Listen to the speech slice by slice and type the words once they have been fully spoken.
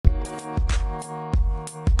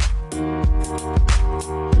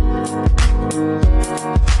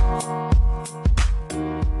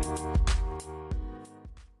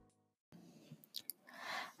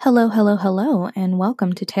Hello, hello, hello, and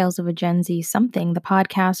welcome to Tales of a Gen Z Something, the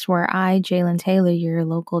podcast where I, Jalen Taylor, your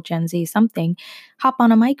local Gen Z something, hop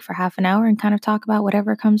on a mic for half an hour and kind of talk about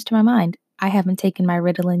whatever comes to my mind. I haven't taken my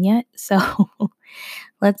Ritalin yet, so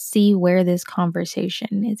let's see where this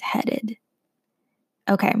conversation is headed.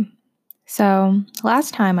 Okay, so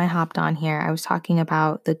last time I hopped on here, I was talking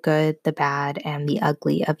about the good, the bad, and the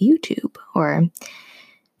ugly of YouTube, or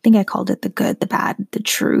I think I called it the good, the bad, the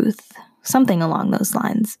truth, something along those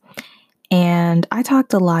lines. And I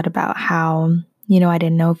talked a lot about how, I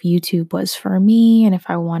didn't know if YouTube was for me and if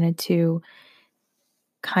I wanted to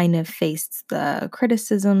kind of face the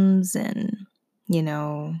criticisms and,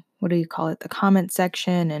 what do you call it, the comment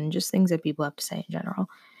section and just things that people have to say in general.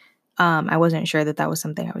 I wasn't sure that was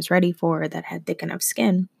something I was ready for, that had thick enough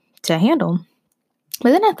skin to handle.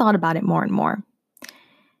 But then I thought about it more and more.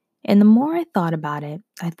 And the more I thought about it,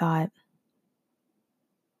 I thought,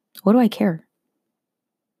 what do I care?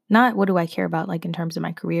 Not what do I care about, like in terms of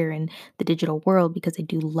my career in the digital world, because I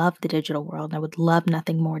do love the digital world and I would love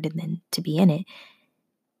nothing more than to be in it.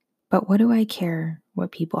 But what do I care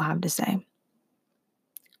what people have to say?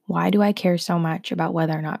 Why do I care so much about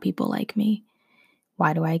whether or not people like me?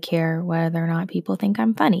 Why do I care whether or not people think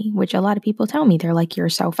I'm funny? Which a lot of people tell me, they're like, you're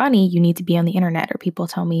so funny, you need to be on the internet. Or people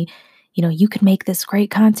tell me, you could make this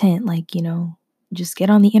great content, like, just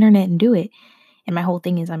get on the internet and do it. And my whole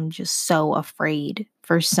thing is I'm just so afraid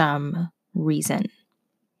for some reason.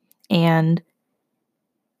 And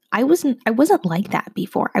I wasn't like that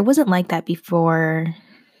before. I wasn't like that before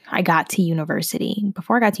I got to university.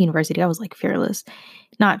 Before I got to university, I was like fearless.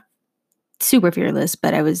 Not super fearless,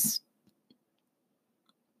 but I was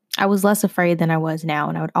less afraid than I was now.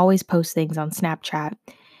 And I would always post things on Snapchat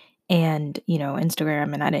and,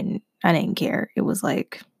 Instagram, and I didn't care. It was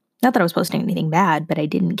like, not that I was posting anything bad, but I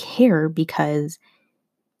didn't care because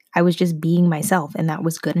I was just being myself, and that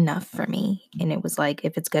was good enough for me. And it was like,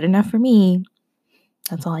 if it's good enough for me,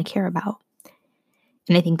 that's all I care about.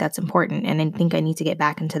 And I think that's important. And I think I need to get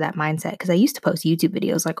back into that mindset, because I used to post YouTube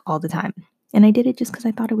videos like all the time. And I did it just because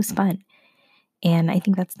I thought it was fun. And I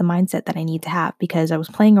think that's the mindset that I need to have, because I was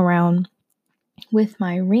playing around with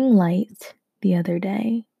my ring light the other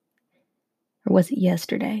day. Or was it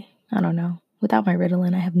yesterday? I don't know. Without my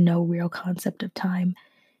Ritalin, I have no real concept of time.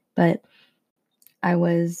 But I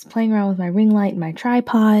was playing around with my ring light and my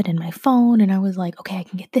tripod and my phone, and I was like, okay, I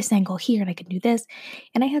can get this angle here and I can do this.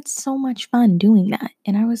 And I had so much fun doing that.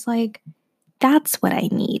 And I was like, that's what I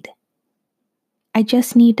need. I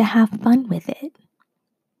just need to have fun with it.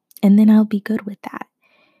 And then I'll be good with that.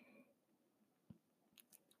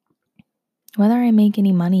 Whether I make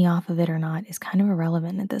any money off of it or not is kind of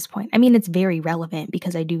irrelevant at this point. I mean, it's very relevant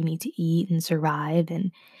because I do need to eat and survive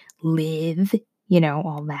and live,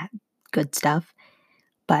 all that good stuff.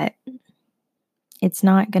 But it's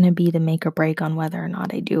not going to be the make or break on whether or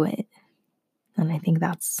not I do it. And I think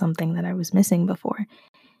that's something that I was missing before.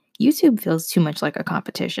 YouTube feels too much like a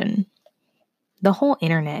competition. The whole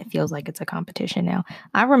internet feels like it's a competition now.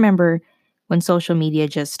 I remember when social media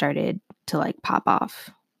just started to like pop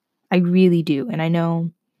off. I really do. And I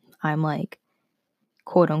know I'm like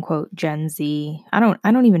quote unquote Gen Z. I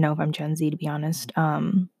don't even know if I'm Gen Z, to be honest.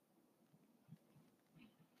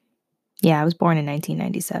 Yeah, I was born in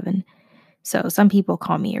 1997. So some people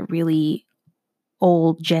call me a really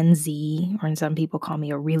old Gen Z, or some people call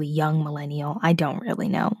me a really young millennial. I don't really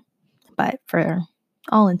know. But for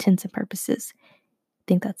all intents and purposes, I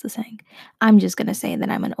think that's the saying. I'm just going to say that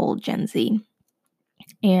I'm an old Gen Z.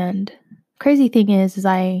 And crazy thing is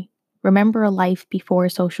I remember a life before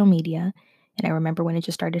social media, and I remember when it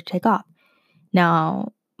just started to take off.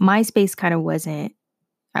 Now, MySpace kind of wasn't,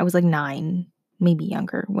 I was like 9, maybe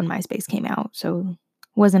younger when MySpace came out. So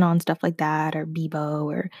wasn't on stuff like that or Bebo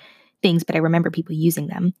or things, but I remember people using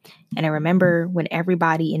them. And I remember when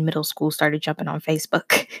everybody in middle school started jumping on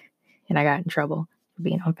Facebook and I got in trouble for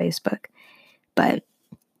being on Facebook. But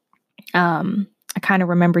I kind of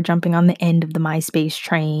remember jumping on the end of the MySpace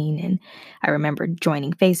train, and I remember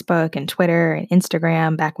joining Facebook and Twitter and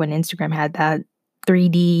Instagram back when Instagram had that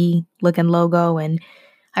 3D looking logo. And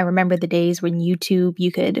I remember the days when YouTube,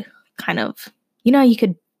 you could kind of, you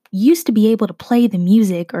could used to be able to play the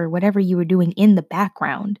music or whatever you were doing in the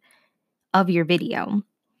background of your video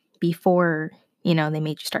before, they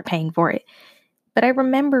made you start paying for it. But I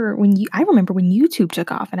remember when YouTube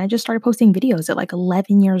took off, and I just started posting videos at like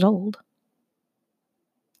 11 years old.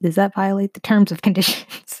 Does that violate the terms of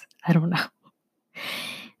conditions? I don't know.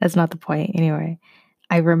 That's not the point. Anyway,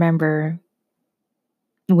 I remember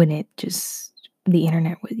when the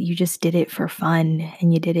internet, you just did it for fun,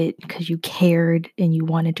 and you did it because you cared and you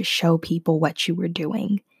wanted to show people what you were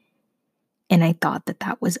doing. And I thought that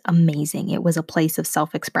that was amazing. It was a place of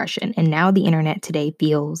self-expression. And now the internet today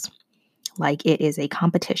feels like it is a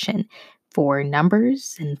competition for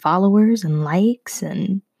numbers and followers and likes,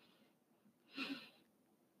 and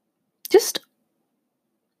just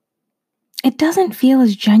it doesn't feel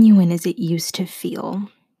as genuine as it used to feel,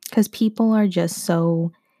 because people are just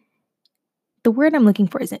so, the word I'm looking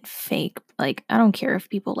for isn't fake. Like, I don't care if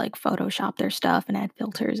people like Photoshop their stuff and add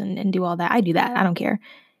filters and do all that. I do that. I don't care.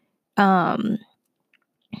 Um,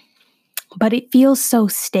 but it feels so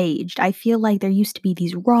staged. I feel like there used to be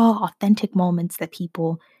these raw, authentic moments that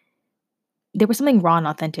people, there was something raw and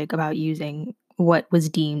authentic about using what was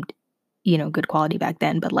deemed, good quality back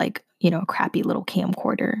then, but like, a crappy little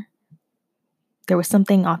camcorder. There was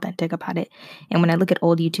something authentic about it. And when I look at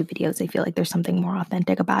old YouTube videos, I feel like there's something more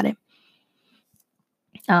authentic about it.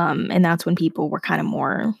 And that's when people were kind of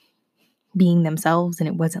more being themselves, and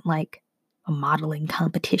it wasn't like a modeling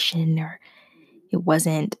competition, or it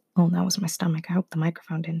wasn't, oh, that was my stomach. I hope the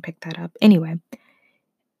microphone didn't pick that up. Anyway,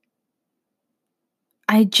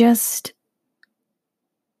 I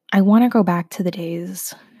want to go back to the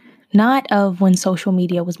days, not of when social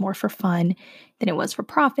media was more for fun than it was for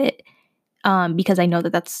profit, because I know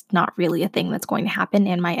that that's not really a thing that's going to happen,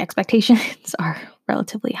 and my expectations are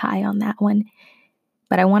relatively high on that one.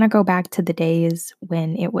 But I want to go back to the days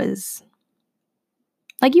when it was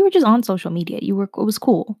like you were just on social media. It was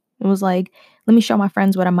cool. It was like, let me show my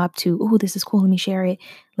friends what I'm up to. Oh, this is cool. Let me share it.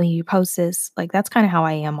 Let me post this. Like, that's kind of how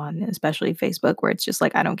I am on, especially Facebook, where it's just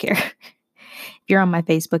like, I don't care. If you're on my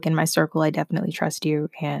Facebook in my circle, I definitely trust you.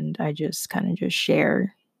 And I just kind of just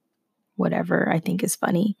share whatever I think is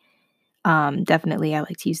funny. Definitely, I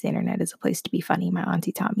like to use the internet as a place to be funny. My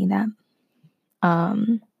auntie taught me that.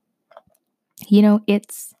 Um,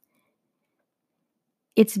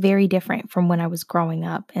 it's very different from when I was growing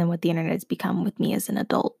up and what the internet has become with me as an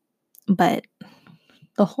adult. But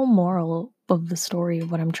the whole moral of the story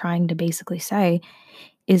of what I'm trying to basically say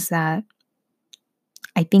is that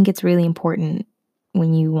I think it's really important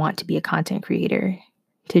when you want to be a content creator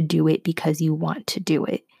to do it because you want to do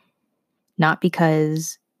it, not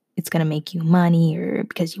because it's going to make you money or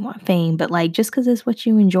because you want fame, but like just because it's what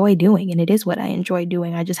you enjoy doing. And it is what I enjoy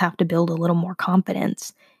doing. I just have to build a little more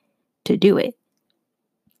confidence to do it.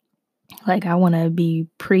 Like, I want to be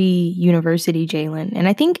pre-university Jalen. And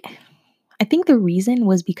I think the reason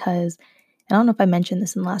was because, I don't know if I mentioned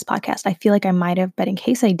this in the last podcast. I feel like I might have, but in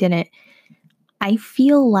case I didn't, I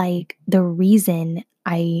feel like the reason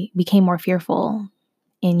I became more fearful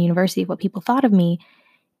in university of what people thought of me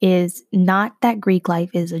is not that Greek life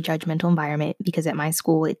is a judgmental environment, because at my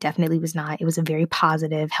school, it definitely was not. It was a very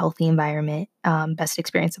positive, healthy environment, best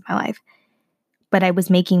experience of my life. But I was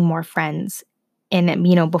making more friends. And,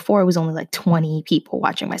 before it was only like 20 people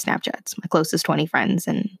watching my Snapchats, my closest 20 friends.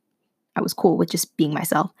 And I was cool with just being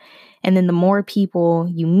myself. And then the more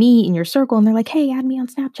people you meet in your circle and they're like, hey, add me on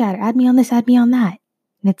Snapchat, or add me on this, add me on that.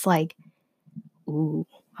 And it's like, ooh,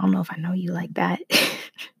 I don't know if I know you like that.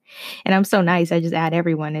 And I'm so nice. I just add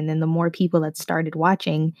everyone. And then the more people that started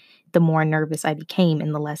watching, the more nervous I became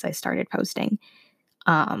and the less I started posting.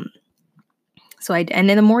 And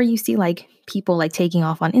then the more you see like people like taking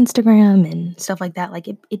off on Instagram and stuff like that, like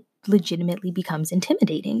it legitimately becomes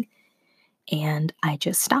intimidating. And I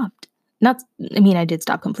just stopped. I did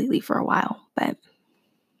stop completely for a while, but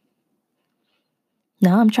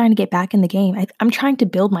no, I'm trying to get back in the game. I'm trying to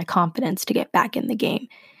build my confidence to get back in the game.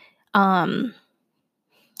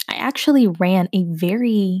 I actually ran a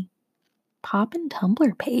very poppin'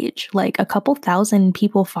 Tumblr page. Like a couple thousand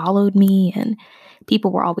people followed me, and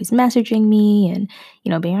people were always messaging me and,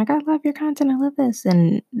 being like, I love your content. I love this.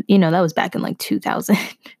 And, that was back in like 2000,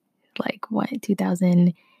 like what,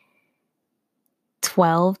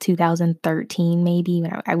 2012, 2013, maybe,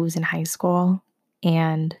 when I was in high school.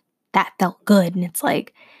 And that felt good. And it's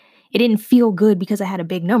like, it didn't feel good because I had a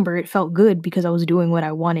big number. It felt good because I was doing what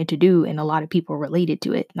I wanted to do, and a lot of people related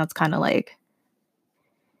to it. And that's kind of like,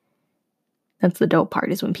 that's the dope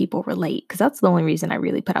part, is when people relate, because that's the only reason I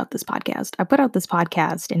really put out this podcast. I put out this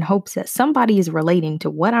podcast in hopes that somebody is relating to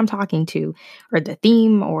what I'm talking to, or the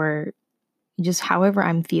theme, or just however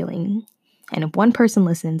I'm feeling. And if one person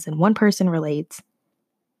listens and one person relates,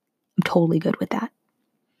 I'm totally good with that.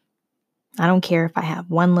 I don't care if I have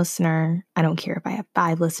one listener. I don't care if I have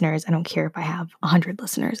 5 listeners. I don't care if I have 100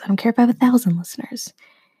 listeners. I don't care if I have 1,000 listeners.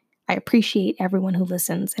 I appreciate everyone who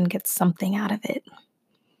listens and gets something out of it.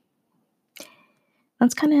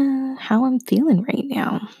 That's kind of how I'm feeling right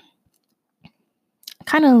now.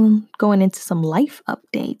 Kind of going into some life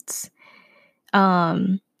updates.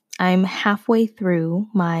 I'm halfway through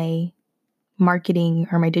my marketing,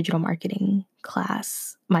 or my digital marketing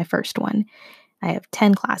class, my first one. I have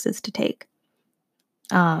 10 classes to take.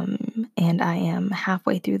 And I am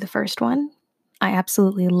halfway through the first one. I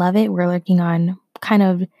absolutely love it. We're working on kind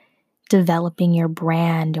of developing your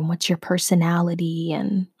brand and what's your personality.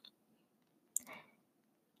 And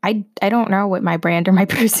I don't know what my brand or my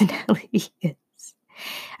personality is.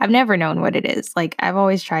 I've never known what it is. Like, I've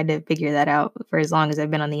always tried to figure that out for as long as I've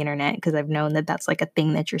been on the internet, because I've known that that's like a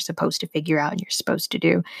thing that you're supposed to figure out and you're supposed to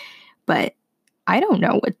do. But I don't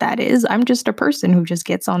know what that is. I'm just a person who just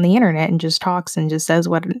gets on the internet and just talks and just says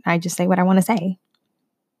what I just say what I want to say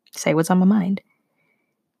what's on my mind.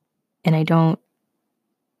 And I don't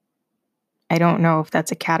know if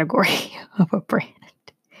that's a category of a brand.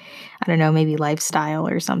 I don't know, maybe lifestyle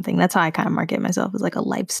or something. That's how I kind of market myself, as like a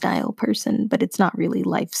lifestyle person, but it's not really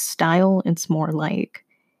lifestyle. It's more like,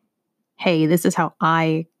 hey, this is how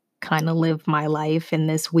I kind of live my life in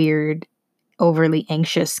this weird, overly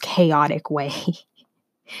anxious, chaotic way.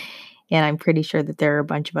 And I'm pretty sure that there are a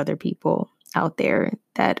bunch of other people out there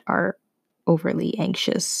that are overly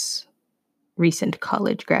anxious, recent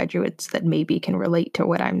college graduates that maybe can relate to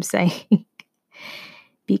what I'm saying.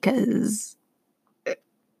 Because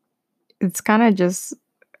it's kind of just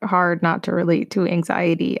hard not to relate to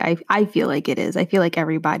anxiety. I feel like it is. I feel like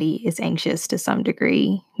everybody is anxious to some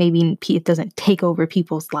degree. Maybe it doesn't take over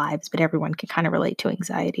people's lives, but everyone can kind of relate to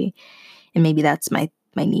anxiety. And maybe that's my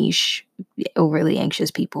niche, overly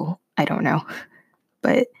anxious people. I don't know.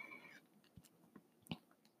 But,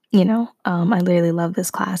 I really love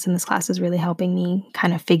this class, and this class is really helping me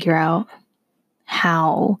kind of figure out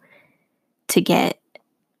how to get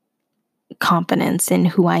confidence in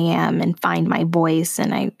who I am and find my voice.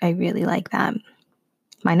 And I really like that.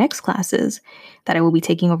 My next classes that I will be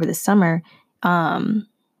taking over the summer,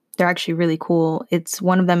 they're actually really cool. It's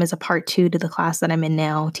one of them is a part 2 to the class that I'm in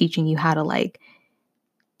now, teaching you how to, like,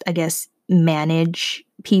 I guess, manage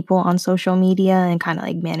people on social media and kind of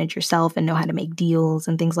like manage yourself and know how to make deals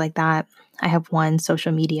and things like that. I have one,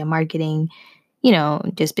 social media marketing,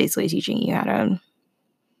 just basically teaching you how to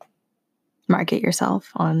market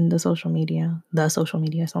yourself on the social media. I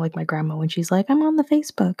sound like my grandma when she's like, I'm on the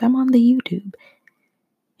Facebook, I'm on the YouTube.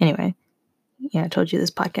 Anyway, I told you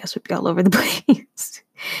this podcast would be all over the place.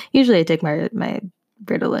 Usually I take my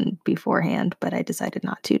Ritalin beforehand, but I decided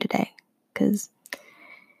not to today because,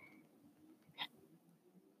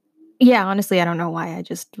 honestly, I don't know why. I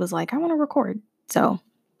just was like, I want to record. So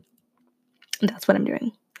that's what I'm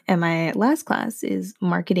doing. And my last class is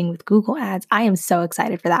marketing with Google Ads. I am so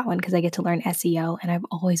excited for that one because I get to learn SEO, and I've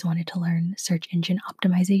always wanted to learn search engine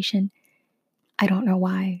optimization. I don't know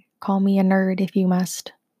why. Call me a nerd if you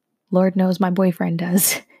must. Lord knows my boyfriend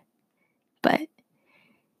does. But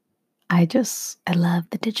I love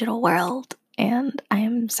the digital world, and I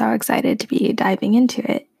am so excited to be diving into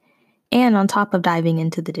it. And on top of diving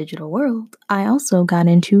into the digital world, I also got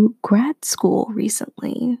into grad school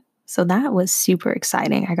recently. So that was super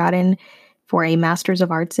exciting. I got in for a Master's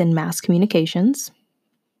of Arts in Mass Communications.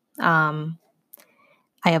 I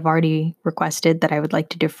have already requested that I would like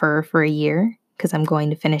to defer for a year because I'm going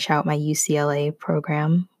to finish out my UCLA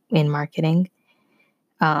program in marketing.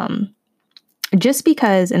 Just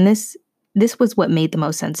because, and this was what made the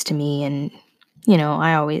most sense to me. And,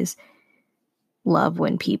 I always love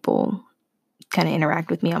when people kind of interact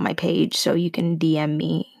with me on my page. So you can DM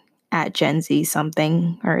me at Gen Z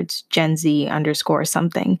something, or it's Gen Z _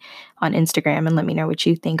 something on Instagram, and let me know what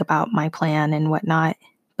you think about my plan and whatnot.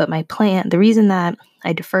 But my plan, the reason that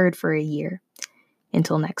I deferred for a year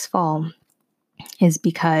until next fall is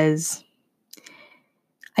because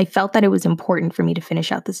I felt that it was important for me to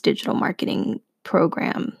finish out this digital marketing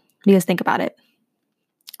program. Because think about it.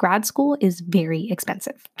 Grad school is very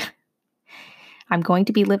expensive. I'm going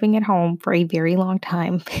to be living at home for a very long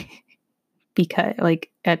time because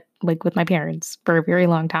with my parents for a very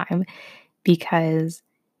long time because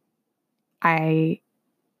I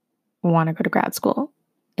want to go to grad school.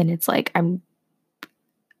 And it's like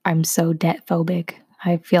I'm so debt phobic.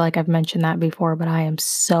 I feel like I've mentioned that before, but I am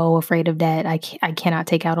so afraid of debt. I cannot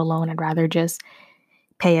take out a loan. I'd rather just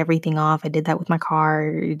pay everything off. I did that with my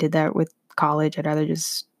car. I did that with college. I'd rather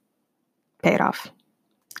just pay it off.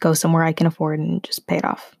 Go somewhere I can afford and just pay it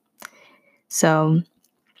off. So,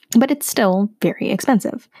 but it's still very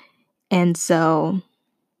expensive. And so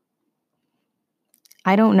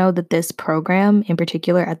I don't know that this program in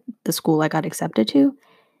particular at the school I got accepted to,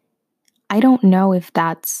 I don't know if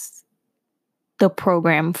that's the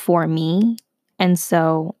program for me. And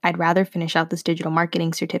so I'd rather finish out this digital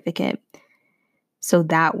marketing certificate. So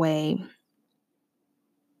that way,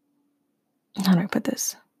 how do I put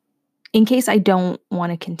this? In case I don't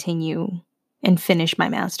want to continue and finish my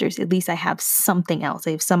master's, at least I have something else.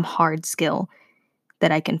 I have some hard skill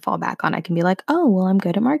that I can fall back on. I can be like, oh, well, I'm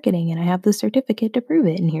good at marketing and I have the certificate to prove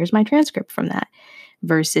it. And here's my transcript from that,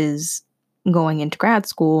 versus going into grad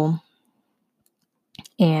school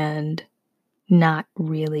and not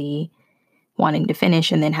really wanting to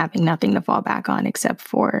finish and then having nothing to fall back on except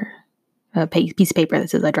for a piece of paper that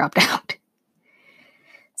says I dropped out.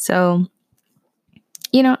 So,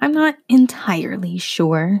 I'm not entirely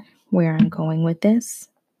sure where I'm going with this,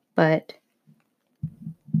 but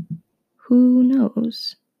who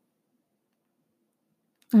knows?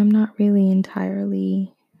 I'm not really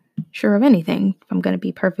entirely sure of anything, if I'm going to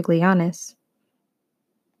be perfectly honest.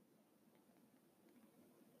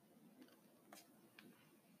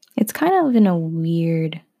 It's kind of in a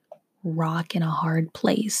weird rock in a hard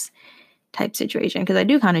place type situation, because I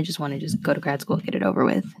do kind of just want to just go to grad school and get it over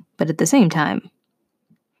with. But at the same time,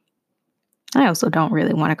 I also don't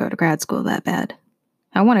really want to go to grad school that bad.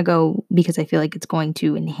 I want to go because I feel like it's going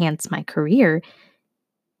to enhance my career,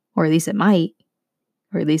 or at least it might,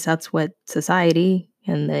 or at least that's what society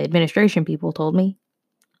and the administration people told me.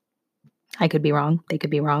 I could be wrong. They could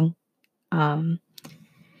be wrong.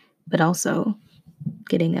 But also,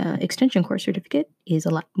 getting an extension course certificate is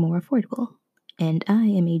a lot more affordable. And I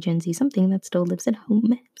am a Gen Z something that still lives at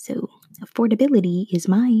home. So affordability is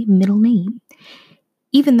my middle name.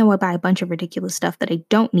 Even though I buy a bunch of ridiculous stuff that I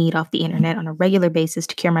don't need off the internet on a regular basis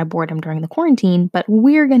to cure my boredom during the quarantine, but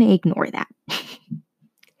we're going to ignore that.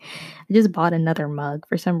 I just bought another mug.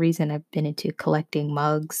 For some reason, I've been into collecting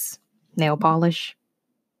mugs, nail polish,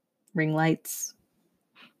 ring lights,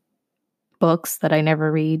 books that I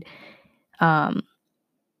never read. I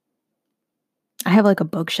have like a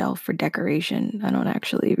bookshelf for decoration. I don't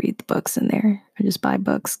actually read the books in there. I just buy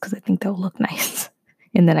books because I think they'll look nice.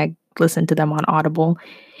 And then I listen to them on Audible.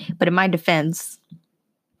 But in my defense,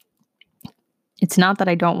 it's not that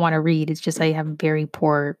I don't want to read. It's just I have very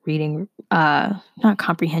poor reading, not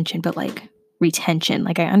comprehension, but like retention.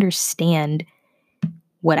 Like I understand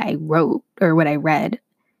what I wrote or what I read.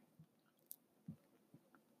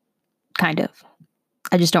 Kind of.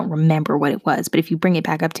 I just don't remember what it was. But if you bring it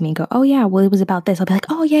back up to me and go, oh yeah, well it was about this, I'll be like,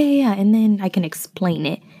 oh yeah. And then I can explain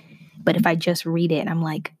it. But if I just read it, I'm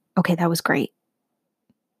like, okay, that was great.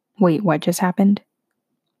 Wait, what just happened?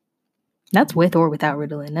 That's with or without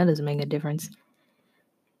Ritalin. That doesn't make a difference.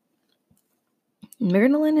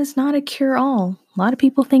 Ritalin is not a cure-all. A lot of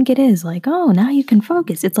people think it is. Like, oh, now you can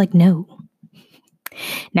focus. It's like, no.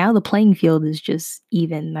 Now the playing field is just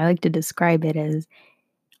even. I like to describe it as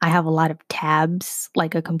I have a lot of tabs,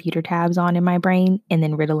 like a computer tabs on in my brain, and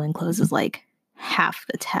then Ritalin closes like half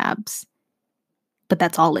the tabs. But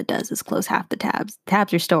that's all it does is close half the tabs.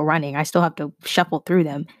 Tabs are still running. I still have to shuffle through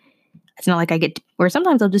them. It's not like or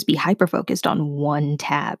sometimes I'll just be hyper-focused on one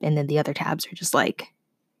tab, and then the other tabs are just like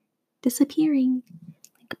disappearing.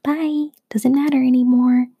 Like, bye. Doesn't matter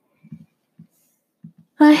anymore.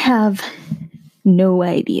 I have no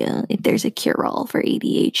idea if there's a cure-all for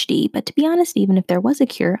ADHD, but to be honest, even if there was a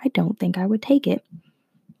cure, I don't think I would take it.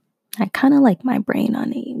 I kind of like my brain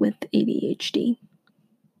with ADHD.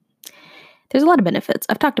 There's a lot of benefits.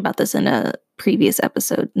 I've talked about this in a previous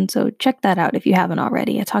episode, and so check that out if you haven't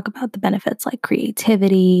already. I talk about the benefits like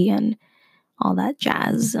creativity and all that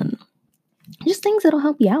jazz and just things that'll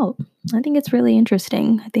help you out. I think it's really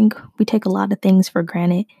interesting. I think we take a lot of things for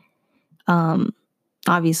granted.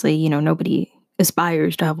 Obviously, nobody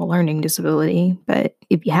aspires to have a learning disability, but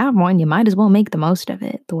if you have one, you might as well make the most of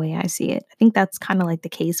it, the way I see it. I think that's kind of like the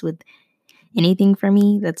case with anything for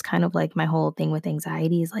me. That's kind of like my whole thing with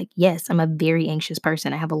anxiety is like, yes, I'm a very anxious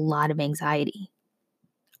person. I have a lot of anxiety.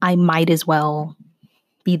 I might as well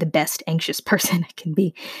be the best anxious person I can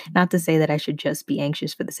be. Not to say that I should just be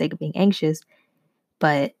anxious for the sake of being anxious,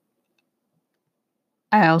 but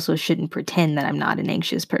I also shouldn't pretend that I'm not an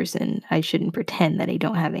anxious person. I shouldn't pretend that I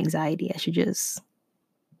don't have anxiety. I should just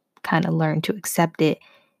kind of learn to accept it,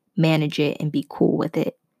 manage it, and be cool with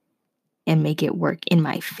it and make it work in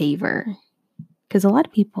my favor. Because a lot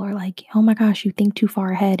of people are like, oh my gosh, you think too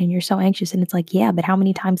far ahead and you're so anxious. And it's like, yeah, but how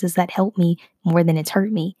many times does that help me more than it's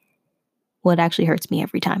hurt me? Well, it actually hurts me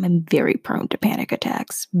every time. I'm very prone to panic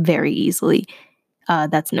attacks very easily.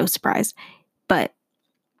 That's no surprise. But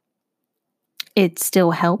it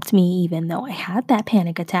still helped me even though I had that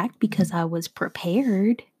panic attack because I was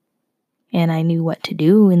prepared and I knew what to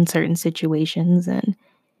do in certain situations. And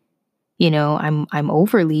I'm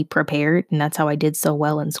overly prepared, and that's how I did so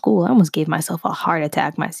well in school. I almost gave myself a heart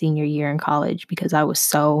attack my senior year in college because I was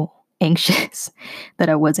so anxious that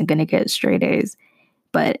I wasn't going to get straight A's.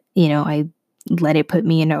 But, I let it put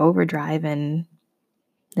me into overdrive, and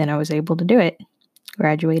then I was able to do it.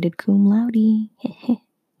 Graduated cum laude.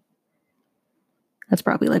 That's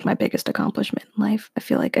probably like my biggest accomplishment in life. I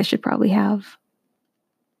feel like I should probably have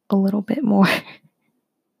a little bit more.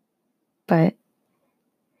 But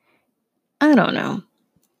I don't know.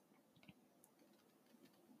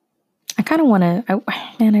 I kind of want to,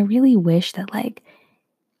 I really wish that like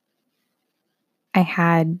I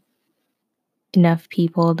had enough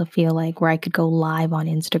people to feel like where I could go live on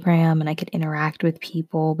Instagram and I could interact with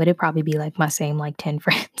people, but it'd probably be like my same like 10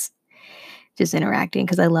 friends just interacting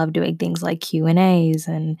because I love doing things like Q&As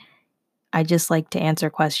and I just like to answer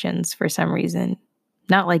questions for some reason.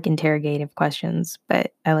 Not like interrogative questions,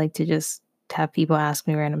 but I like to just have people ask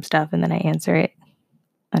me random stuff and then I answer it.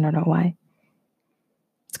 I don't know why.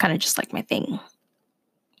 It's kind of just like my thing.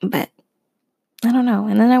 But I don't know.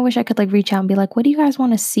 And then I wish I could like reach out and be like, what do you guys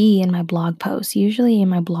want to see in my blog posts? Usually in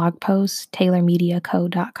my blog posts,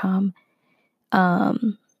 taylormediaco.com,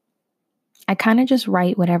 I kind of just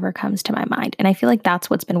write whatever comes to my mind. And I feel like that's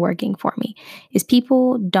what's been working for me is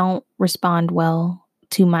people don't respond well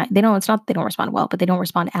to it's not that they don't respond well, but they don't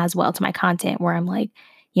respond as well to my content where I'm like,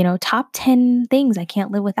 top 10 things I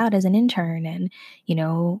can't live without as an intern. And,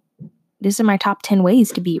 this are my top 10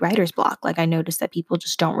 ways to beat writer's block. Like I noticed that people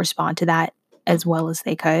just don't respond to that as well as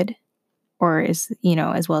they could or as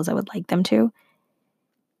well as I would like them to.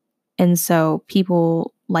 And so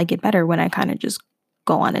people like it better when I kind of just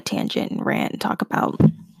go on a tangent and rant and talk about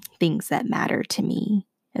things that matter to me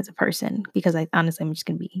as a person because I'm just going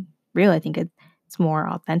to be real. I think it's more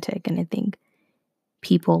authentic and I think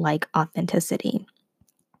people like authenticity.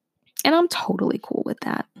 And I'm totally cool with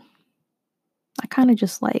that. I kind of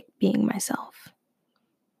just like being myself.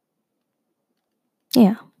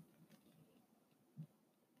 Yeah.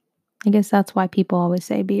 I guess that's why people always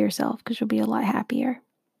say be yourself because you'll be a lot happier.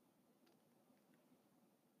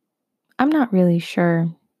 I'm not really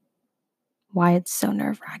sure why it's so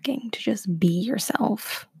nerve-wracking to just be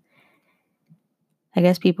yourself. I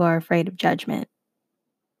guess people are afraid of judgment.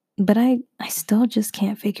 But I still just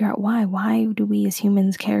can't figure out why. Why do we as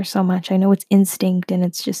humans care so much? I know it's instinct and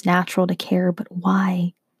it's just natural to care, but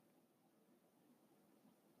why?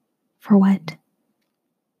 For what?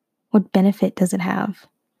 What benefit does it have?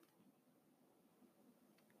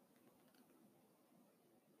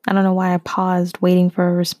 I don't know why I paused waiting for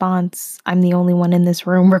a response. I'm the only one in this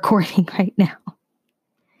room recording right now.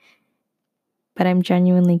 But I'm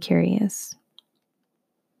genuinely curious.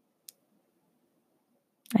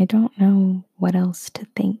 I don't know what else to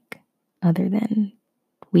think other than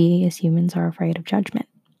we as humans are afraid of judgment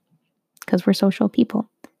because we're social people.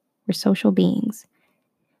 We're social beings.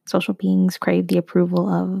 Social beings crave the approval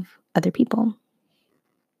of other people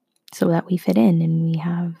so that we fit in and we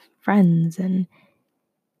have friends and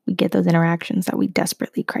we get those interactions that we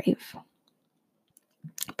desperately crave.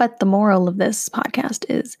 But the moral of this podcast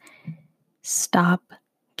is stop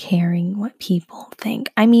caring what people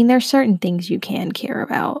think. I mean, there's certain things you can care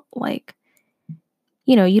about, like,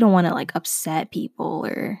 you don't want to like upset people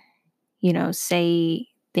or, say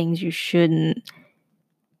things you shouldn't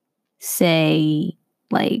say,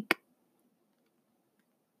 like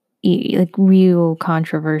real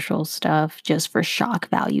controversial stuff just for shock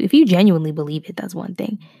value. If you genuinely believe it, that's one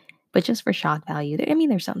thing. But just for shock value,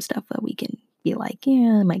 there's some stuff that we can be like,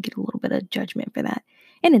 yeah, I might get a little bit of judgment for that.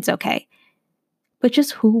 And it's okay. But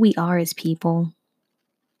just who we are as people,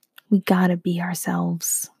 we gotta be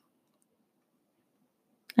ourselves.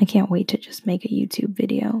 I can't wait to just make a YouTube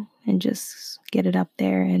video and just get it up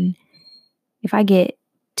there. And if I get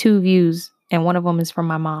 2 views and one of them is from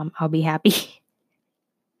my mom, I'll be happy.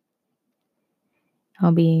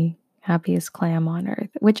 I'll be happiest clam on earth,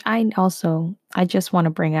 which I just want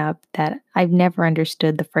to bring up that I've never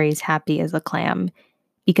understood the phrase happy as a clam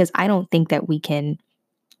because I don't think that we can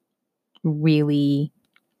really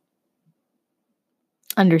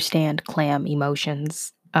understand clam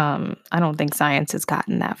emotions. I don't think science has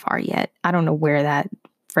gotten that far yet. I don't know where that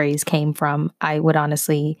phrase came from. I would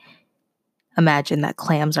honestly imagine that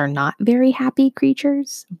clams are not very happy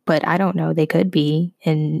creatures, but I don't know. They could be,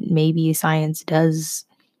 and maybe science does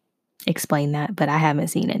explain that, but I haven't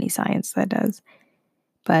seen any science that does.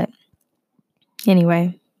 But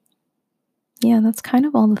anyway, yeah, that's kind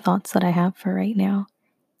of all the thoughts that I have for right now.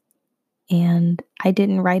 And I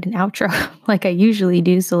didn't write an outro like I usually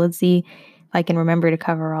do, so let's see if I can remember to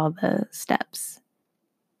cover all the steps.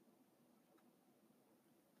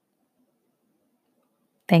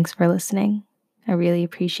 Thanks for listening. I really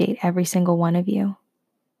appreciate every single one of you.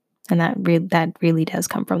 And that really does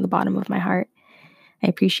come from the bottom of my heart. I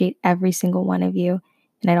appreciate every single one of you.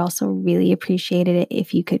 And I'd also really appreciate it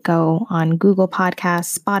if you could go on Google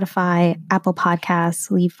Podcasts, Spotify, Apple Podcasts,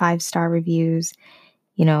 leave 5-star reviews.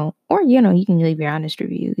 or, you can leave your honest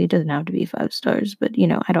review. It doesn't have to be 5 stars, but,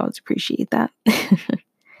 I'd always appreciate that.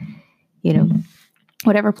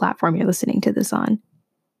 Whatever platform you're listening to this on.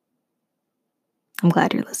 I'm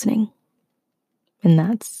glad you're listening. And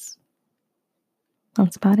that's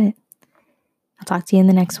about it. I'll talk to you in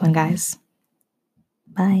the next one, guys.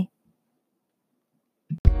 Bye.